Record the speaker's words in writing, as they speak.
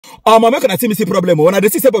Make una see me see problem. When I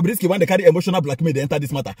see say Bobrisky want to carry emotional blackmail, they enter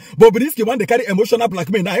this matter. Bobrisky want to carry emotional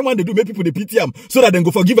blackmail. Now I want to do make people the pity him so that they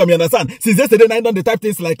go forgive him. You understand? Since yesterday night on the type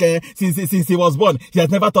things like since he was born, he has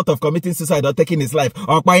never thought of committing suicide or taking his life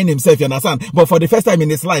or buying himself. You understand? But for the first time in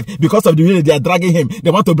his life, because of the way they are dragging him,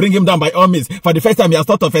 they want to bring him down by all means. For the first time, he has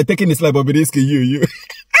thought of taking his life. Bobrisky, you.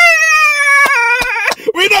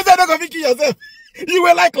 We don't say don't go kill yourself. You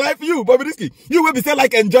will like life, you, Bobrisky. You will be say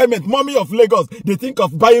like enjoyment. Mommy of Lagos, they think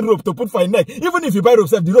of buying rope to put for a neck. Even if you buy rope,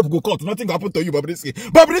 the rope go cut. Nothing will happen to you, Bobrisky.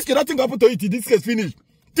 Bobrisky, nothing will happen to you till this case finish.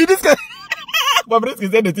 Till this case.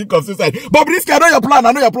 Bobrisky said they think of suicide. Bobrisky, I know your plan.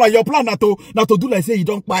 I know your plan. Your plan not to do like say you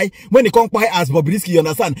don't buy. When they can't buy as Bobrisky, you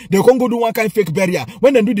understand? They can't go do one kind of fake burial.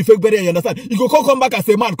 When they do the fake burial, you understand? You go come back as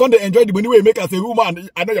a man. Can't they enjoy the money we make as a woman?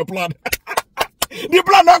 I know your plan. The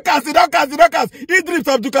plan don't cast. It drips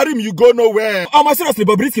up to Karim, you go nowhere. Seriously,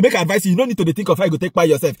 Bobrisky, make advice. You don't need to think of how you go take by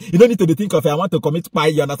yourself. You don't need to think of I want to commit by,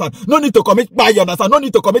 you understand? No need to commit by, you understand? No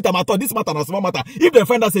need to commit a matter. This matter is small matter. If they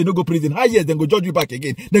find out say you no go prison, high years, then go judge you back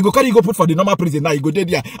again. Then go carry you go put for the normal prison. Now you go dead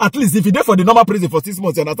there. At least if you there for the normal prison for 6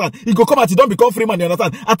 months, you understand? You go come out, you don't become free man, you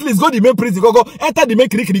understand? At least go the main prison, go enter the main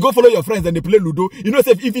creek, you go follow your friends and they play Ludo. You know,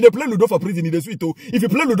 say if you play Ludo for prison, it is sweet too. If you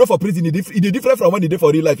play Ludo for prison, it is different from when you do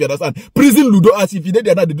for real life, you understand? Prison Ludo, as if you did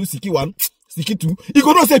there, they do Siki 1, Siki 2. You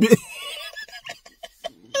go not say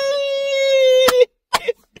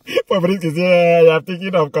Bobrisky say, I'm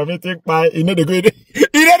thinking of committing pie. You know they go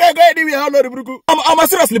anywhere. All over the bruku. I'm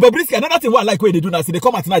seriously, Bobrisky. Another thing what I like where they do now, see they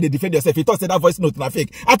come out now, they defend yourself. You thought say that voice note na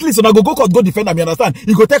fake. At least when I go court, go defend them. You understand?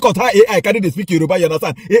 You go take out how AI carry they speak Yoruba. You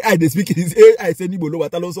understand? AI they speak his AI say ni bolo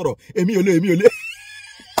watalo soro. Emi ole.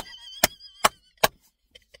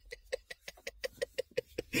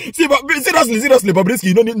 See, but seriously, Bobrisky,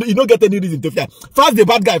 you don't get any reason to fear. Fast the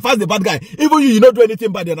bad guy. Even you don't do anything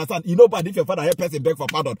bad, you understand? You know bad if your father help person beg for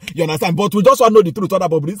pardon, you understand? But we just want to know the truth about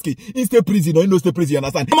Bobrisky. He stay prison or he no stay prison, you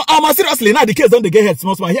understand? Seriously, now the case don't get head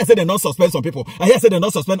small. I hear say they not suspend some people. I hear say they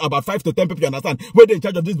not suspend about 5 to 10 people, you understand? Where they in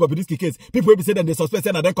charge of this Bobrisky case. People will be saying they suspend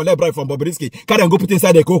and then collect bribe from Bobrisky. Carry and go put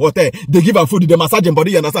inside the hotel. They give her food, they massage him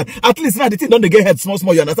body, you understand? At least now the thing don't get head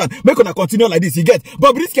small, you understand? Make on continue like this, you get.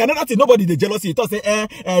 Bobrisky, another thing, nobody they jealousy. You say,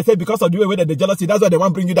 say because of the way that they jealousy, that's why they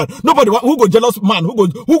want to bring you down. Nobody who go jealous man, who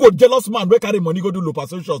go jealous man, where carry money go do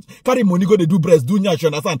liposuction, carry money go they do breast, do nyash, you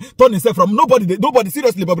understand? Turn himself from nobody,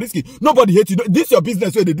 seriously, Bobrisky, nobody hate you. This your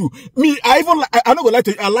business where they do. Me, I'm not gonna lie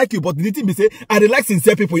to you, I like you, but the thing be say, I like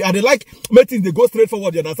sincere people, I like make things they go straight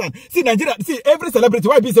forward, you understand? See, Nigeria, every celebrity,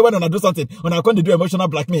 why be say when I do something, when I come to do emotional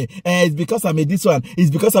blackmail, it's because I made this one,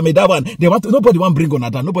 it's because I made that one. Nobody want bring on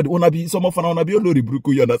that, nobody wanna be, some of them wanna be Olori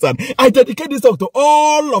Bruku, you understand? I dedicate this song to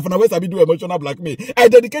all of ways I be do emotional blackmail. I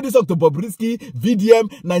dedicate this song to Bobrisky,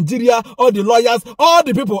 VDM, Nigeria, all the lawyers, all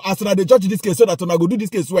the people as soon as they judge this case so that when I go do this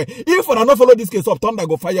case where if I not follow this case up, thunder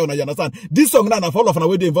go fire on, you understand? This song now I follow from the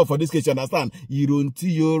way they involved for this case, you understand? You don't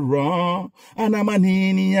see you wrong. And I'm an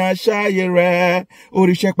inia shayere.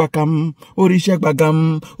 Orishek bakam,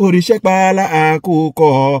 orishek bala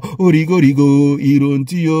akuko, origo, you don't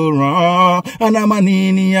see you wrong. And I'm an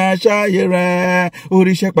inia shayere.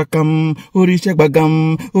 Orishek bakam, orishek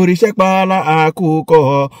bala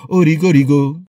akuko, origo.